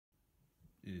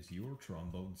Is your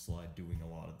trombone slide doing a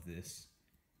lot of this,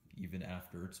 even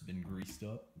after it's been greased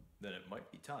up? Then it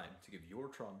might be time to give your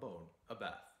trombone a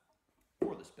bath.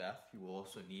 For this bath, you will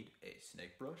also need a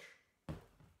snake brush,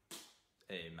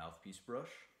 a mouthpiece brush,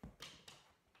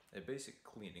 a basic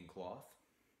cleaning cloth,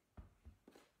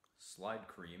 slide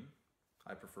cream,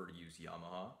 I prefer to use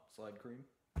Yamaha slide cream,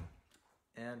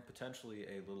 and potentially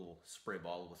a little spray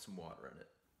bottle with some water in it.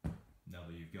 Now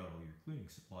that you've got all your cleaning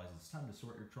supplies, it's time to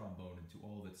sort your trombone into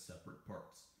all of its separate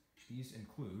parts. These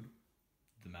include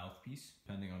the mouthpiece,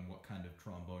 depending on what kind of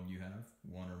trombone you have,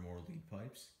 one or more lead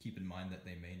pipes. Keep in mind that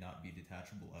they may not be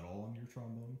detachable at all on your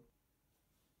trombone.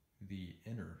 The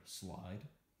inner slide,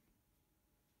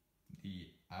 the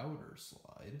outer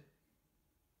slide,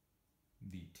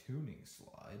 the tuning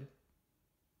slide,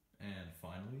 and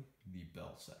finally, the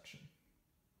bell section.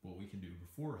 What we can do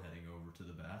before heading over to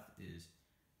the bath is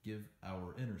give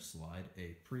our inner slide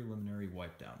a preliminary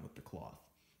wipe down with the cloth.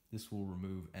 This will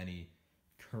remove any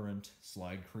current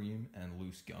slide cream and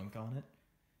loose gunk on it,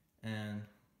 and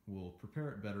will prepare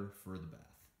it better for the bath.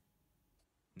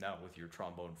 Now with your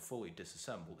trombone fully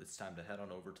disassembled, it's time to head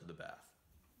on over to the bath.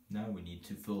 Now we need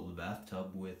to fill the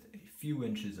bathtub with a few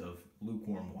inches of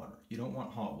lukewarm water. You don't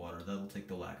want hot water, that'll take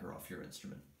the lacquer off your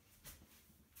instrument.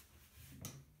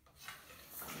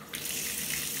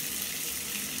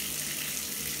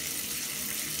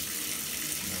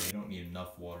 You don't need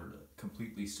enough water to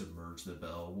completely submerge the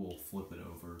bell. We'll flip it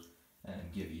over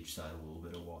and give each side a little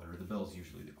bit of water. The bell's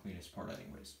usually the cleanest part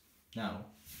anyways. Now,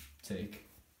 take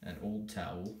an old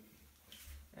towel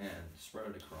and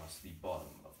spread it across the bottom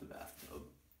of the bathtub.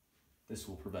 This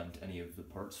will prevent any of the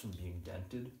parts from being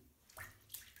dented.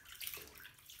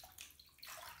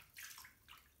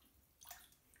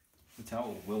 The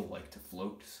towel will like to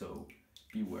float, so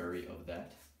be wary of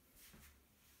that.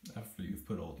 After you've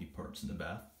put all the parts in the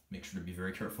bath, make sure to be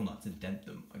very careful not to dent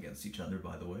them against each other,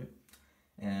 by the way.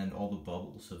 And all the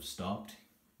bubbles have stopped.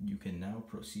 You can now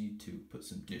proceed to put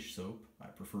some dish soap, I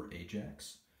prefer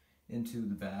Ajax, into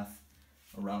the bath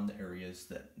around the areas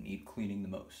that need cleaning the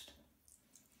most.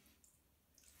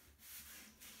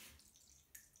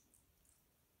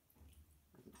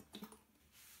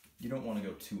 You don't want to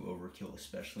go too overkill,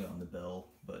 especially on the bell,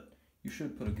 but you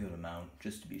should put a good amount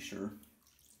just to be sure.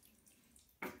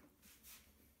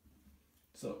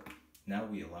 So now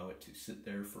we allow it to sit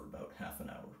there for about half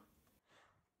an hour.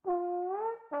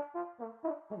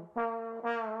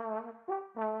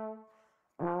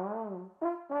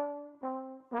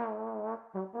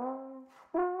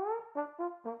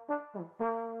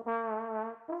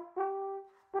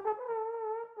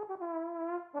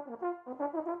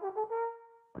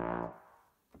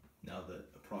 Now that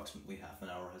approximately half an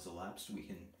hour has elapsed, we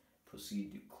can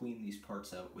proceed to clean these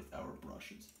parts out with our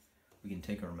brushes. We can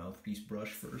take our mouthpiece brush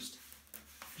first.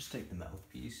 Just take the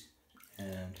mouthpiece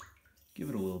and give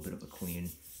it a little bit of a clean.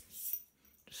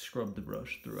 Just scrub the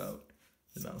brush throughout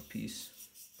the mouthpiece.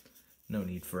 No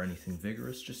need for anything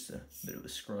vigorous, just a bit of a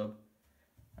scrub.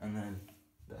 And then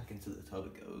back into the tub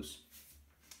it goes.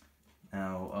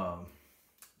 Now,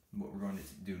 what we're going to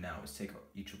do now is take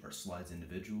each of our slides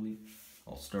individually.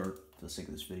 I'll start, for the sake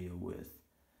of this video, with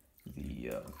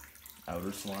the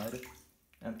outer slide.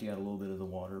 Empty out a little bit of the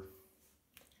water,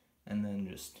 and then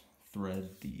just thread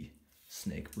the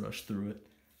snake brush through it.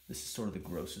 This is sort of the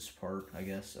grossest part, I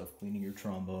guess, of cleaning your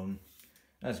trombone.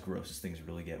 As gross as things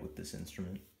really get with this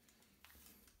instrument.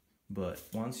 But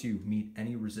once you meet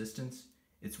any resistance,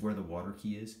 it's where the water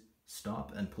key is.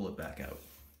 Stop and pull it back out.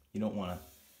 You don't want to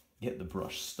get the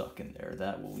brush stuck in there.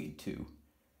 That will lead to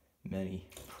many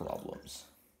problems.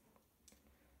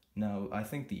 Now, I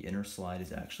think the inner slide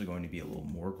is actually going to be a little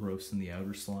more gross than the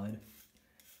outer slide,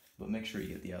 but make sure you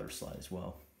get the outer slide as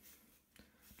well.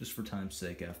 Just for time's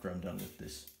sake, after I'm done with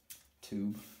this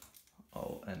tube,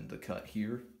 I'll end the cut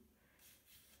here.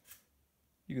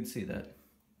 You can see that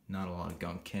not a lot of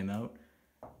gunk came out.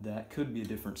 That could be a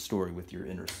different story with your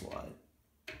inner slide.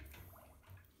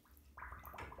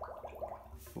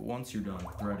 But once you're done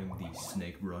threading the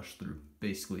snake brush through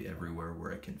basically everywhere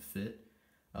where it can fit,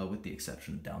 with the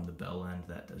exception of down the bell end,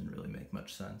 that doesn't really make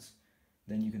much sense,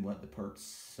 then you can let the parts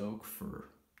soak for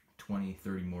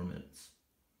 20-30 more minutes.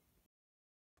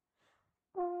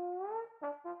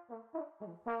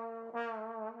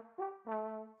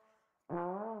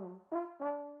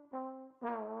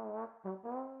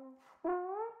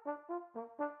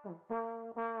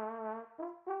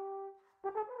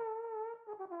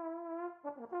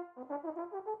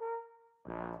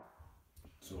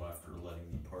 So after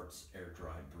letting the parts air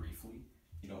dry briefly,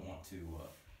 you don't want to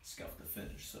scuff the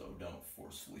finish, so don't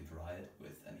forcefully dry it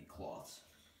with any cloths.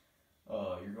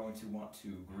 You're going to want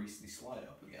to grease the slide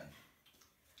up again.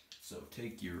 So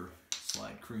take your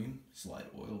slide cream, slide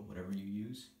oil, whatever you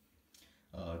use.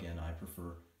 Again, I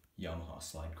prefer Yamaha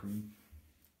slide cream.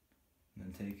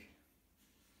 And then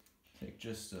take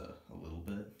just a little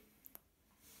bit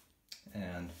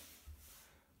and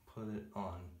put it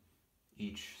on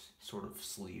each sort of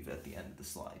sleeve at the end of the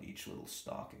slide, each little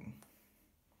stocking.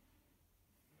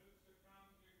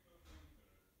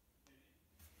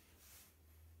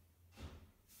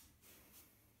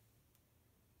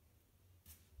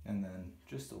 And then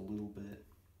just a little bit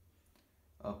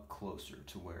up closer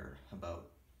to where about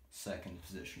second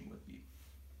position would be.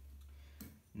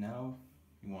 Now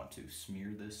you want to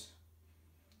smear this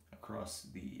across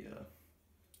the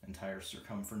entire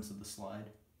circumference of the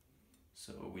slide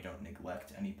so we don't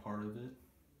neglect any part of it.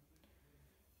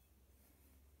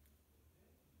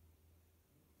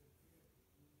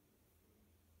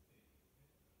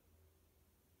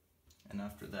 And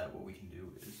after that, what we can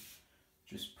do is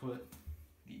just put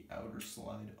the outer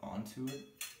slide onto it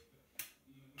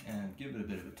and give it a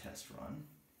bit of a test run.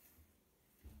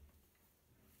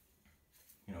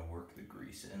 You know, work the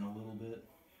grease in a little bit.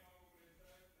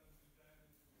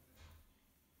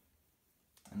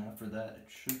 And after that, it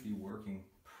should be working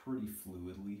pretty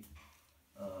fluidly.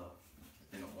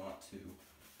 I don't want to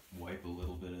wipe a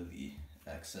little bit of the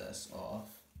excess off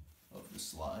of the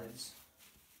slides,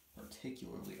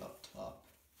 particularly up top.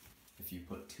 If you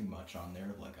put too much on there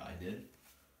like I did,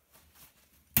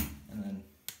 and then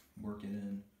work it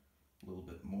in a little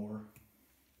bit more.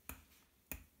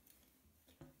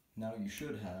 Now you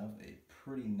should have a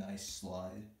pretty nice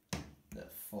slide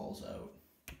that falls out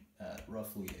at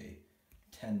roughly a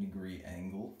 10-degree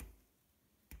angle.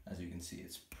 As you can see,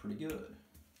 it's pretty good.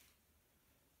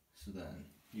 So then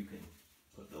you can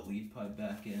put the lead pipe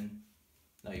back in.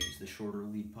 I use the shorter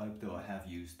lead pipe, though I have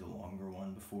used the longer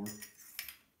one before.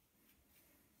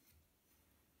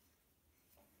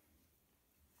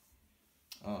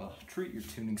 Treat your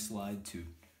tuning slide to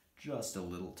just a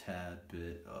little tad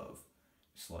bit of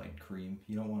slide cream.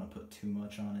 You don't want to put too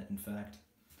much on it. In fact,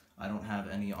 I don't have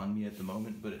any on me at the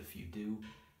moment, but if you do,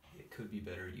 it could be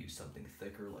better to use something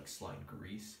thicker like slide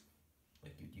grease,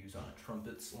 like you'd use on a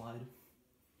trumpet slide.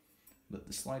 But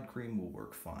the slide cream will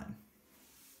work fine.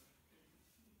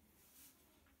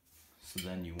 So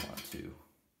then you want to,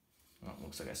 well, it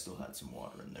looks like I still had some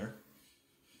water in there.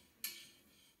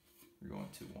 You're going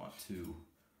to want to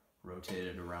rotate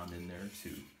it around in there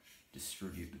to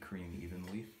distribute the cream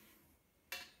evenly.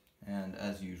 And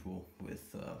as usual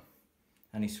with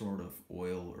any sort of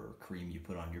oil or cream you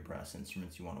put on your brass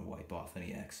instruments, you want to wipe off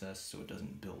any excess so it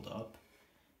doesn't build up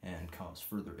and cause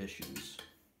further issues.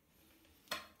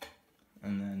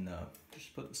 And then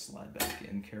just put the slide back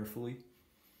in carefully.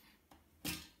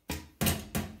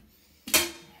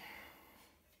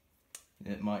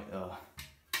 It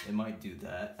might do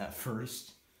that at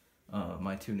first.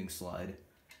 My tuning slide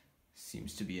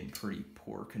seems to be in pretty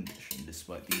poor condition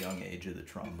despite the young age of the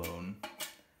trombone,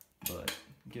 but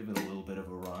give it a little bit of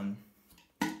a run.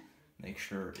 Make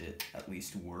sure it at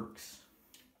least works.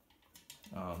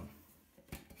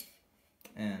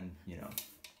 And, you know,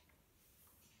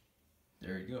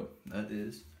 there you go. That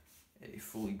is a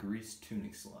fully greased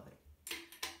tuning slide.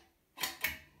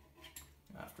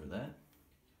 After that,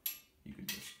 you can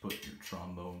just put your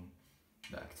trombone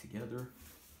back together,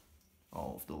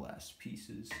 all of the last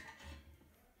pieces,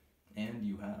 and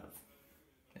you have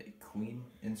a clean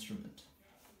instrument.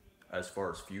 As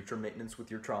far as future maintenance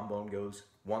with your trombone goes,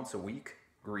 once a week,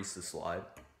 grease the slide.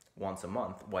 Once a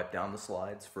month, wipe down the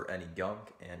slides for any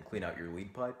gunk and clean out your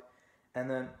lead pipe. And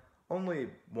then only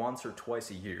once or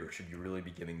twice a year should you really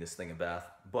be giving this thing a bath,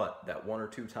 but that 1 or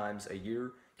 2 times a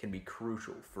year can be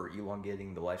crucial for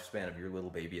elongating the lifespan of your little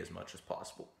baby as much as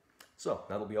possible. So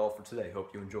that'll be all for today.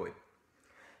 Hope you enjoyed.